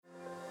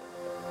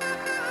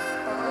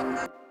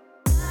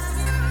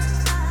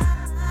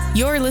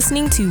You're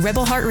listening to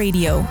Rebel Heart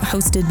Radio,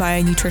 hosted by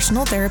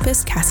nutritional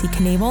therapist Cassie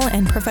Knable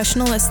and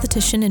professional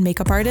esthetician and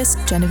makeup artist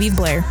Genevieve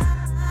Blair.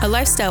 A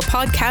lifestyle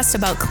podcast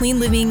about clean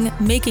living,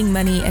 making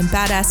money, and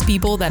badass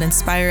people that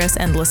inspire us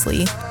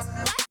endlessly.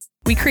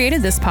 We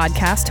created this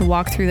podcast to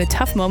walk through the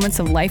tough moments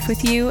of life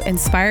with you,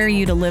 inspire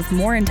you to live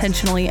more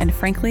intentionally, and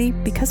frankly,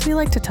 because we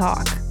like to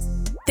talk.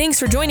 Thanks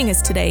for joining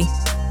us today.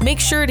 Make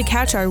sure to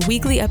catch our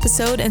weekly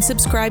episode and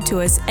subscribe to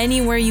us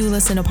anywhere you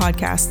listen to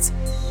podcasts.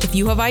 If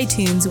you have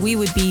iTunes, we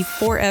would be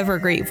forever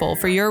grateful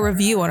for your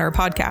review on our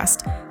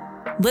podcast.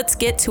 Let's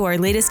get to our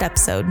latest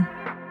episode.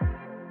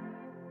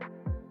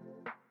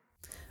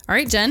 All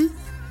right, Jen,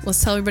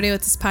 let's tell everybody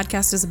what this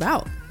podcast is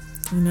about.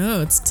 I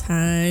know, it's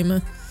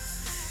time.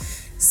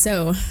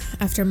 So,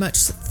 after much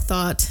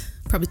thought,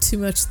 probably too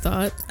much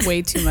thought.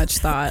 Way too much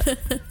thought.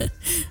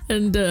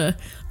 and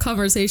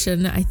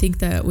conversation, I think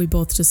that we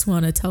both just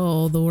want to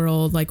tell the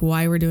world like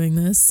why we're doing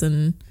this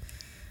and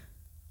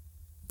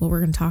what we're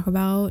going to talk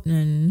about.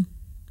 And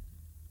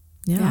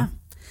yeah.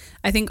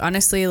 I think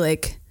honestly,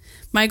 like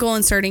my goal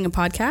in starting a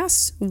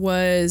podcast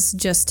was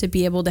just to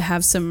be able to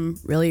have some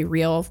really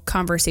real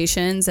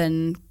conversations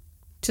and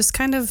just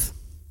kind of,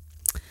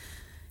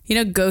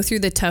 go through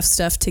the tough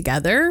stuff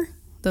together,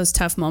 those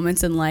tough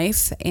moments in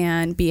life,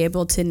 and be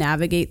able to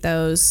navigate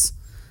those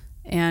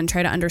and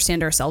try to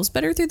understand ourselves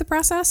better through the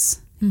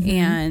process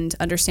and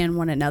understand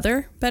one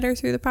another better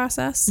through the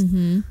process.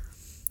 Mm-hmm.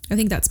 I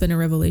think that's been a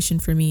revelation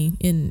for me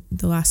in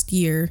the last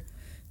year,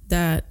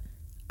 that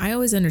I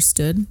always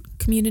understood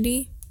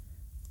community,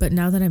 but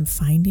now that I'm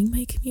finding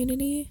my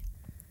community,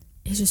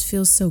 it just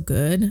feels so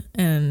good.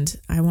 And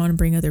I want to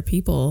bring other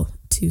people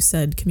to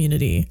said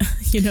community,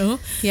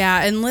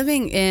 Yeah. And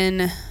living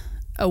in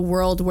a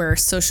world where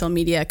social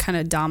media kind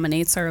of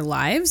dominates our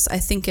lives, I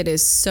think it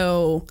is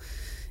so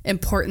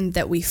important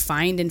that we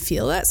find and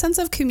feel that sense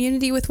of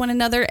community with one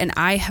another. And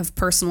I have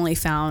personally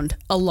found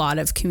a lot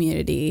of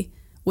community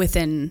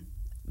within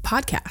the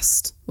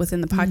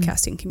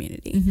podcasting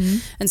community. Mm-hmm.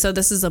 And so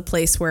this is a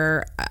place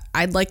where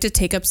I'd like to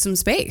take up some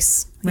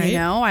space. Right.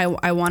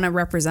 I want to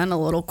represent a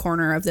little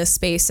corner of this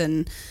space.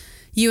 And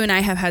you and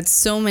I have had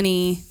so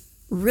many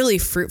really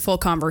fruitful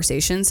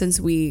conversations since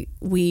we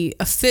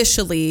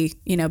officially,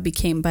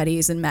 became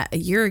buddies and met a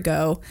year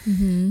ago.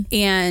 Mm-hmm.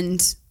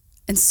 And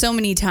so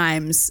many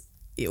times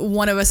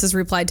one of us has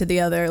replied to the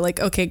other, like,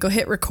 okay, go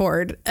hit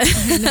record.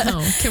 I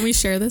know. Can we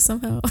share this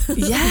somehow?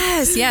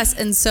 Yes.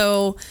 And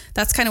so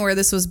that's kind of where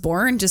this was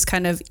born, just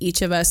kind of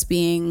each of us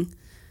being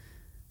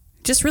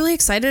just really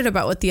excited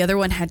about what the other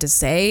one had to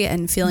say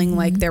and feeling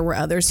like there were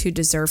others who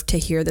deserved to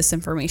hear this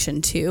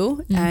information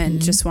too, and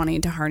just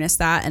wanting to harness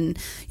that. And,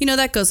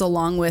 that goes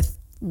along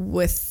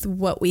with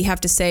what we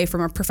have to say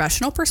from a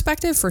professional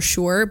perspective for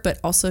sure, but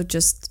also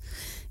just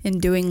in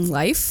doing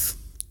life.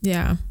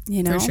 Yeah,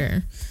 for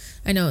sure.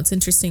 I know it's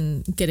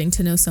interesting getting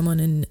to know someone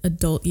in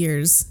adult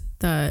years,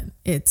 that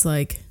it's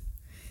like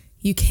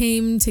you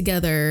came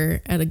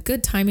together at a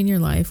good time in your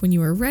life when you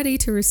were ready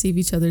to receive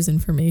each other's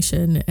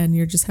information, and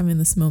you're just having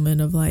this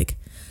moment of like,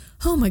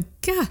 oh my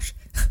gosh,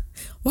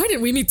 why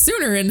didn't we meet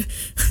sooner and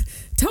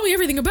tell me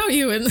everything about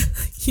you? And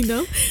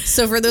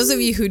So for those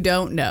of you who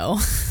don't know,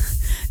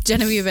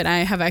 Genevieve and I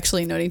have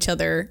actually known each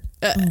other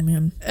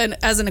and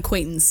as an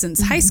acquaintance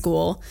since high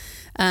school.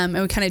 And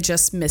we kind of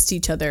just missed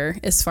each other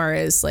as far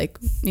as like,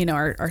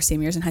 our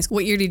same years in high school.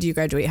 What year did you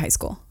graduate high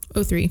school?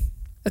 2003.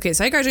 Okay,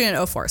 so I graduated in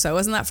 2004, so I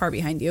wasn't that far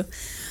behind you.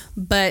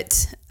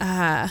 But,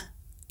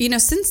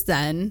 since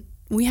then,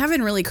 we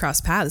haven't really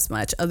crossed paths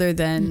much other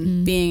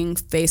than being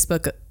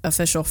Facebook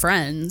official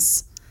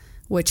friends,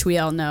 which we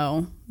all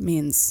know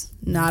means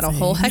not a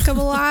whole heck of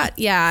a lot.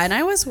 Yeah, and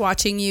I was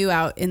watching you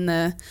out in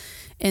the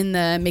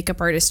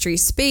makeup artistry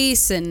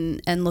space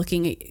and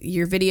looking at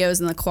your videos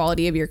and the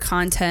quality of your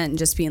content and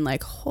just being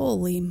like,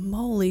 holy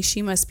moly,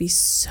 she must be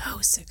so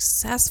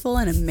successful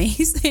and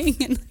amazing.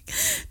 And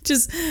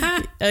just,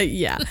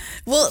 yeah.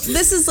 Well,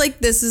 this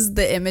is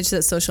the image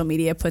that social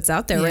media puts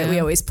out there, right? We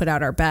always put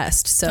out our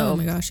best. So, oh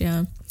my gosh,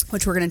 yeah.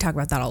 Which we're going to talk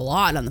about that a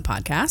lot on the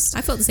podcast.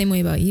 I felt the same way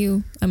about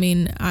you. I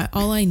mean,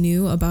 all I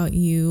knew about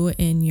you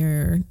in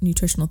your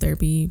nutritional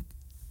therapy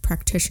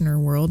practitioner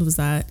world was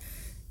that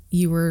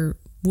you were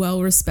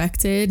well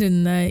respected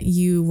and that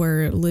you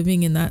were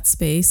living in that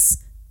space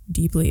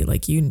deeply,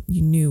 like you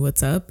knew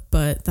what's up,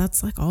 but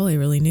that's like all I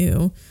really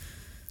knew.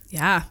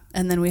 Yeah.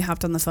 And then we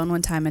hopped on the phone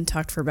one time and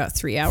talked for about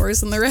 3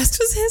 hours and the rest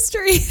was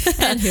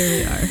history. And here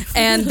we are.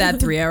 And that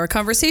 3-hour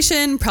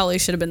conversation probably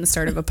should have been the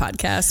start of a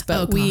podcast,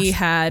 but we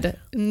had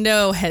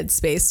no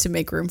headspace to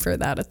make room for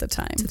that at the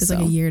time. It took us like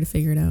a year to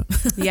figure it out.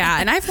 Yeah.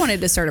 And I've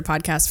wanted to start a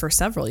podcast for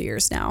several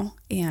years now.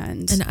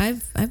 And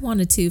I've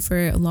wanted to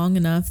for long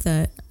enough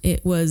that I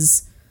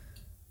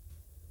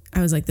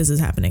was like, this is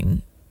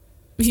happening,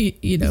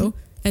 and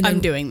then,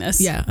 I'm doing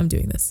this. Yeah, I'm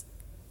doing this,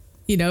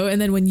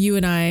 and then when you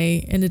and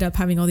I ended up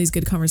having all these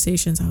good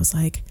conversations, I was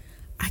like,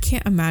 I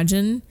can't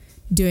imagine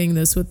doing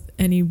this with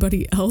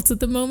anybody else at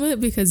the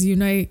moment, because you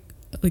and I,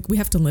 like, we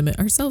have to limit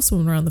ourselves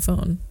when we're on the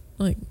phone.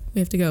 Like, we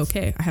have to go,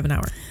 okay, I have an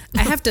hour.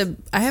 I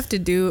have to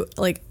do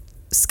like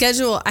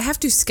have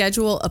to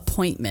schedule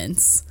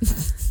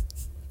appointments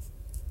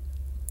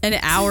an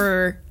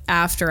hour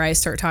after I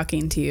start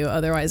talking to you.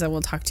 Otherwise, I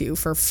will talk to you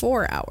for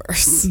 4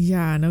 hours.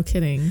 Yeah, no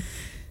kidding.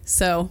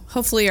 So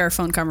hopefully our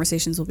phone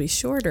conversations will be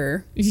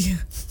shorter. Yeah.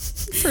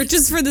 for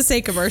the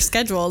sake of our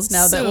schedules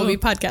now that we'll be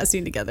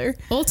podcasting together.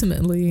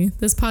 Ultimately,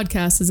 this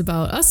podcast is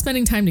about us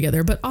spending time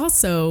together, but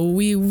also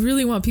we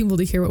really want people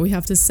to hear what we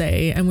have to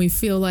say. And we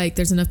feel like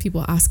there's enough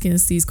people asking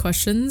us these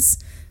questions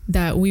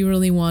that we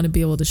really want to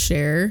be able to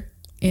share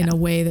in a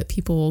way that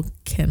people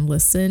can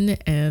listen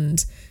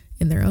and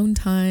in their own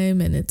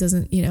time. And it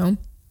doesn't, And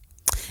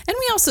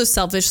we also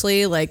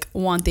selfishly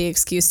want the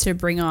excuse to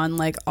bring on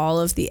all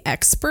of the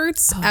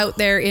experts out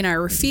there in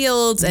our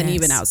fields and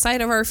even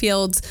outside of our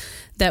fields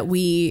that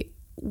we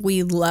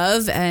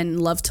love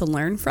and love to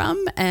learn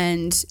from,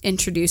 and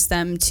introduce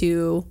them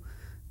to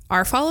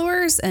our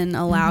followers and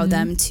allow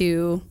them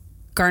to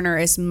garner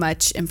as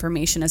much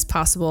information as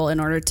possible in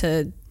order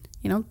to,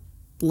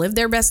 live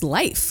their best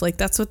life.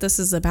 That's what this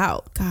is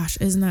about. Gosh,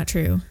 isn't that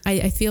true?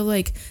 I feel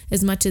like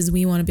as much as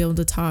we want to be able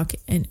to talk,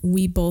 and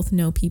we both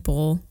know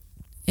people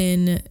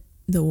in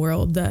the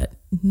world that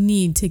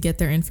need to get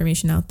their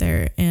information out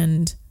there,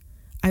 and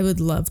I would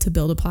love to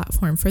build a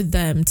platform for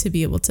them to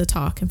be able to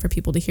talk and for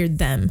people to hear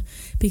them,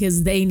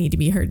 because they need to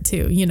be heard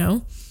too,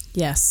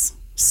 Yes.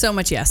 So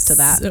much yes to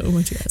that. So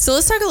much yes. So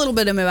let's talk a little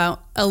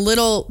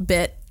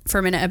bit for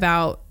a minute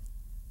about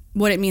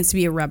what it means to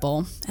be a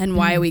rebel and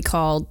why we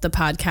called the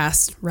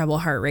podcast Rebel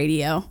Heart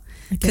Radio.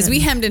 Because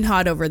we hemmed and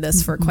hawed over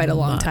this for quite a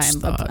long time,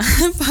 a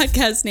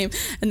podcast name,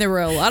 and there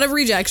were a lot of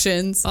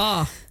rejections.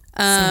 Oh,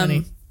 so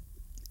many.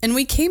 And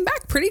we came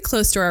back pretty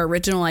close to our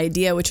original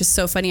idea, which is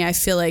so funny. I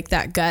feel like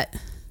that gut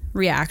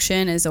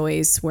reaction is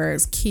always where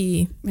it's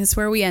key. It's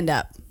where we end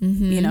up,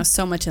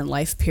 so much in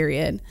life,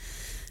 period.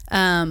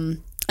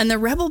 And the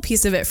rebel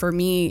piece of it for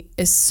me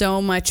is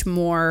so much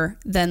more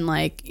than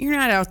you're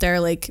not out there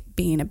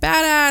being a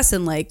badass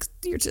and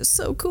you're just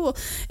so cool.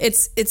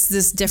 It's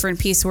this different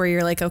piece where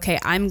you're okay,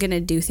 I'm going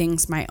to do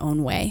things my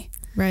own way.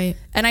 Right.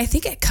 And I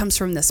think it comes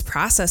from this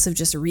process of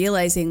just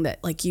realizing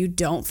that you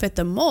don't fit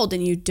the mold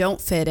and you don't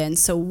fit in.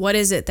 So what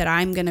is it that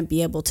I'm going to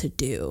be able to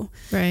do?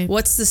 Right.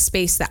 What's the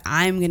space that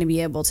I'm going to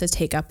be able to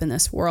take up in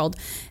this world?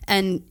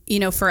 And,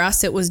 for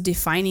us, it was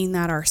defining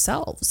that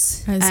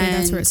ourselves. I'd say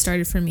that's where it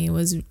started for me,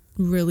 was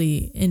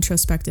really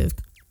introspective,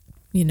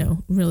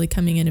 really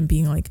coming in and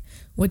being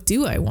what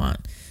do I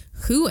want?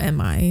 Who am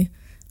I?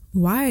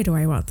 Why do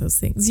I want those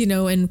things?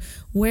 And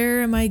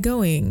where am I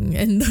going?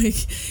 And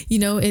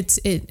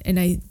and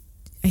I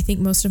think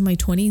most of my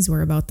 20s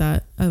were about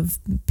that, of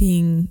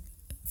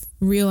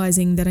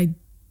realizing that I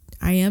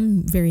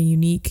am very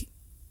unique.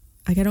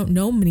 I don't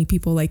know many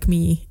people like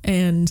me.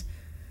 And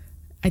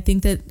I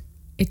think that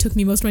it took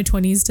me most of my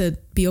 20s to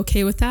be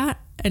okay with that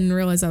and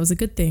realize that was a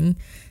good thing.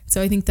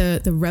 So I think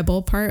the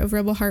rebel part of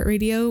Rebel Heart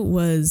Radio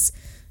was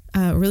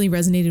really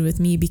resonated with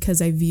me,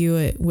 because I view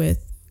it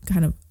with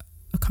kind of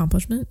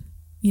accomplishment,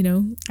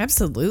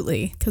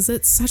 Absolutely. Because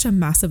it's such a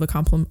massive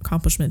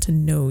accomplishment to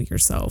know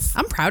yourself.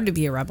 I'm proud to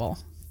be a rebel.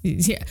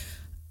 Yeah.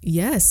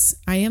 Yes,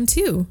 I am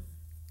too.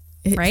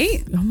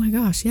 Right? Oh my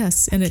gosh,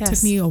 yes. And it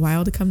took me a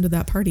while to come to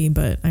that party,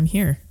 but I'm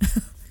here.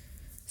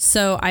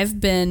 So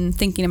I've been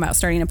thinking about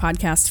starting a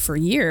podcast for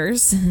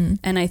years.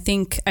 And I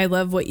think I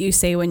love what you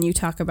say when you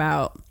talk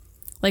about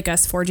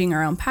us forging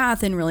our own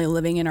path and really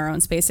living in our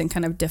own space and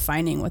kind of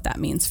defining what that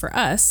means for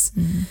us.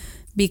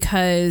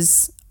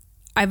 Because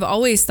I've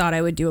always thought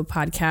I would do a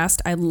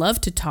podcast. I love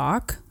to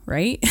talk,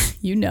 right?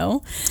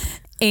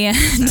 And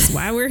that's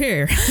why we're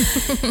here.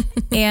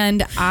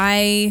 And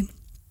I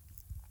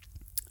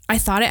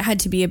thought it had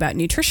to be about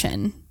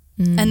nutrition.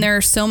 And there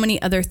are so many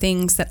other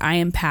things that I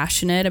am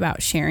passionate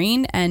about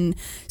sharing. And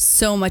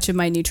so much of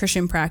my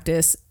nutrition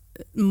practice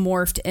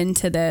morphed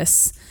into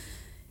this,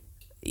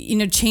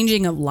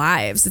 changing of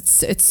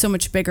lives. It's so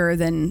much bigger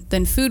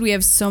than food. We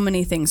have so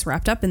many things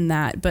wrapped up in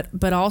that.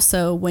 But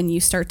also when you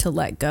start to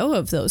let go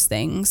of those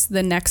things,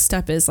 the next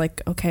step is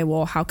okay,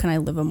 well, how can I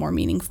live a more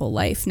meaningful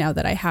life now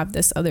that I have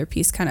this other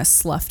piece kind of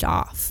sloughed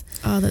off?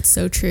 Oh, that's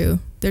so true.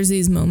 There's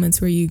these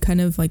moments where you kind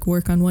of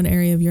work on one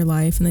area of your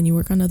life, and then you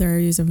work on other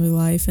areas of your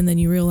life, and then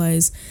you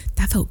realize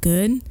that felt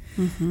good.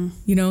 I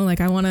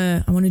want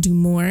to do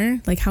more.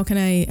 How can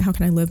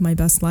I live my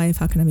best life?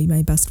 How can I be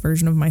my best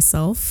version of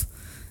myself?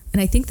 And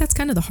I think that's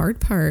kind of the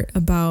hard part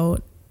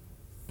about,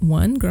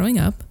 one, growing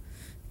up,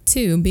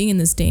 two, being in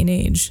this day and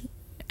age.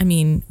 I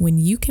mean, when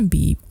you can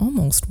be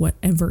almost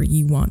whatever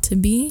you want to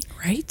be,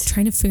 right?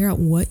 Trying to figure out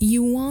what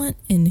you want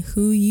and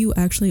who you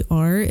actually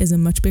are is a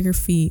much bigger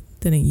feat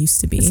than it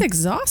used to be. It's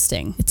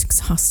exhausting.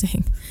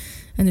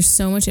 And there's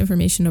so much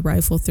information to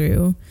rifle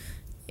through,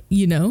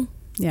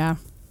 Yeah,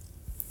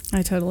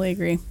 I totally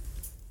agree.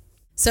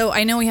 So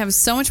I know we have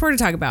so much more to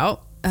talk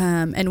about,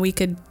 and we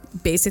could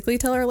basically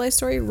tell our life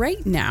story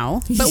right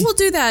now, but we'll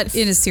do that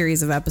in a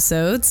series of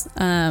episodes.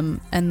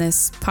 And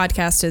this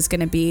podcast is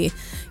going to be,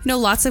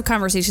 lots of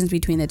conversations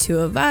between the two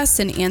of us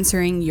and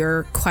answering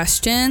your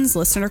questions,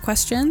 listener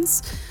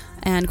questions.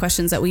 and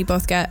questions that we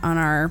both get on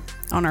our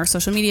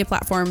social media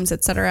platforms,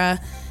 etc.,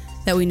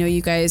 that we know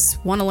you guys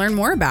want to learn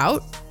more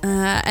about.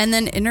 And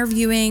then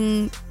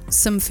interviewing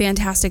some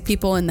fantastic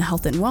people in the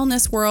health and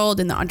wellness world,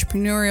 in the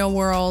entrepreneurial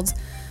world,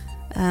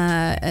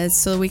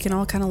 so we can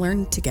all kind of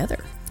learn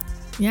together.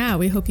 Yeah,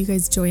 we hope you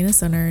guys join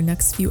us on our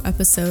next few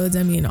episodes.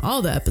 I mean,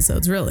 all the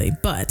episodes really,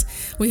 but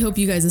we hope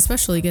you guys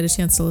especially get a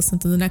chance to listen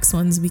to the next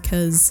ones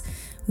because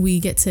we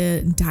get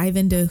to dive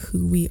into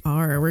who we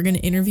are. We're going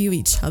to interview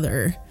each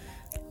other.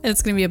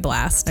 It's going to be a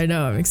blast. I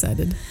know, I'm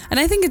excited. And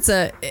I think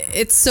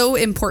it's so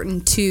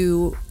important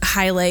to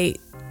highlight,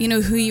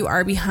 who you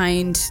are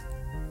behind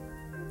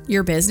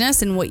your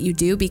business and what you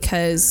do,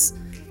 because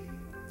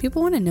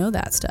people want to know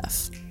that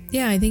stuff.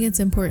 Yeah, I think it's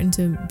important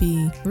to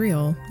be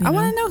real. I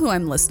want to know who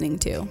I'm listening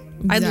to.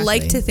 Exactly. I'd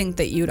like to think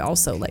that you'd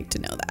also like to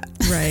know that.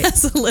 Right.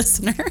 As a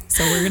listener.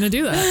 So we're going to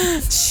do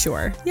that.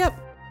 Sure. Yep.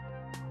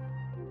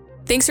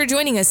 Thanks for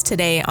joining us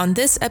today on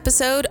this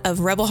episode of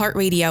Rebel Heart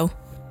Radio.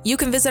 You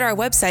can visit our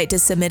website to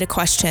submit a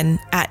question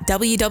at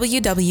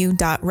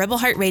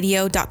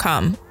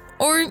www.rebelheartradio.com.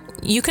 Or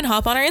you can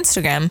hop on our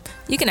Instagram.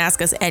 You can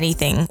ask us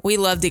anything. We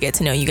love to get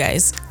to know you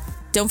guys.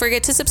 Don't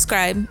forget to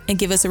subscribe and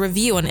give us a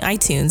review on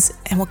iTunes,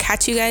 and we'll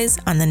catch you guys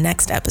on the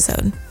next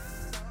episode.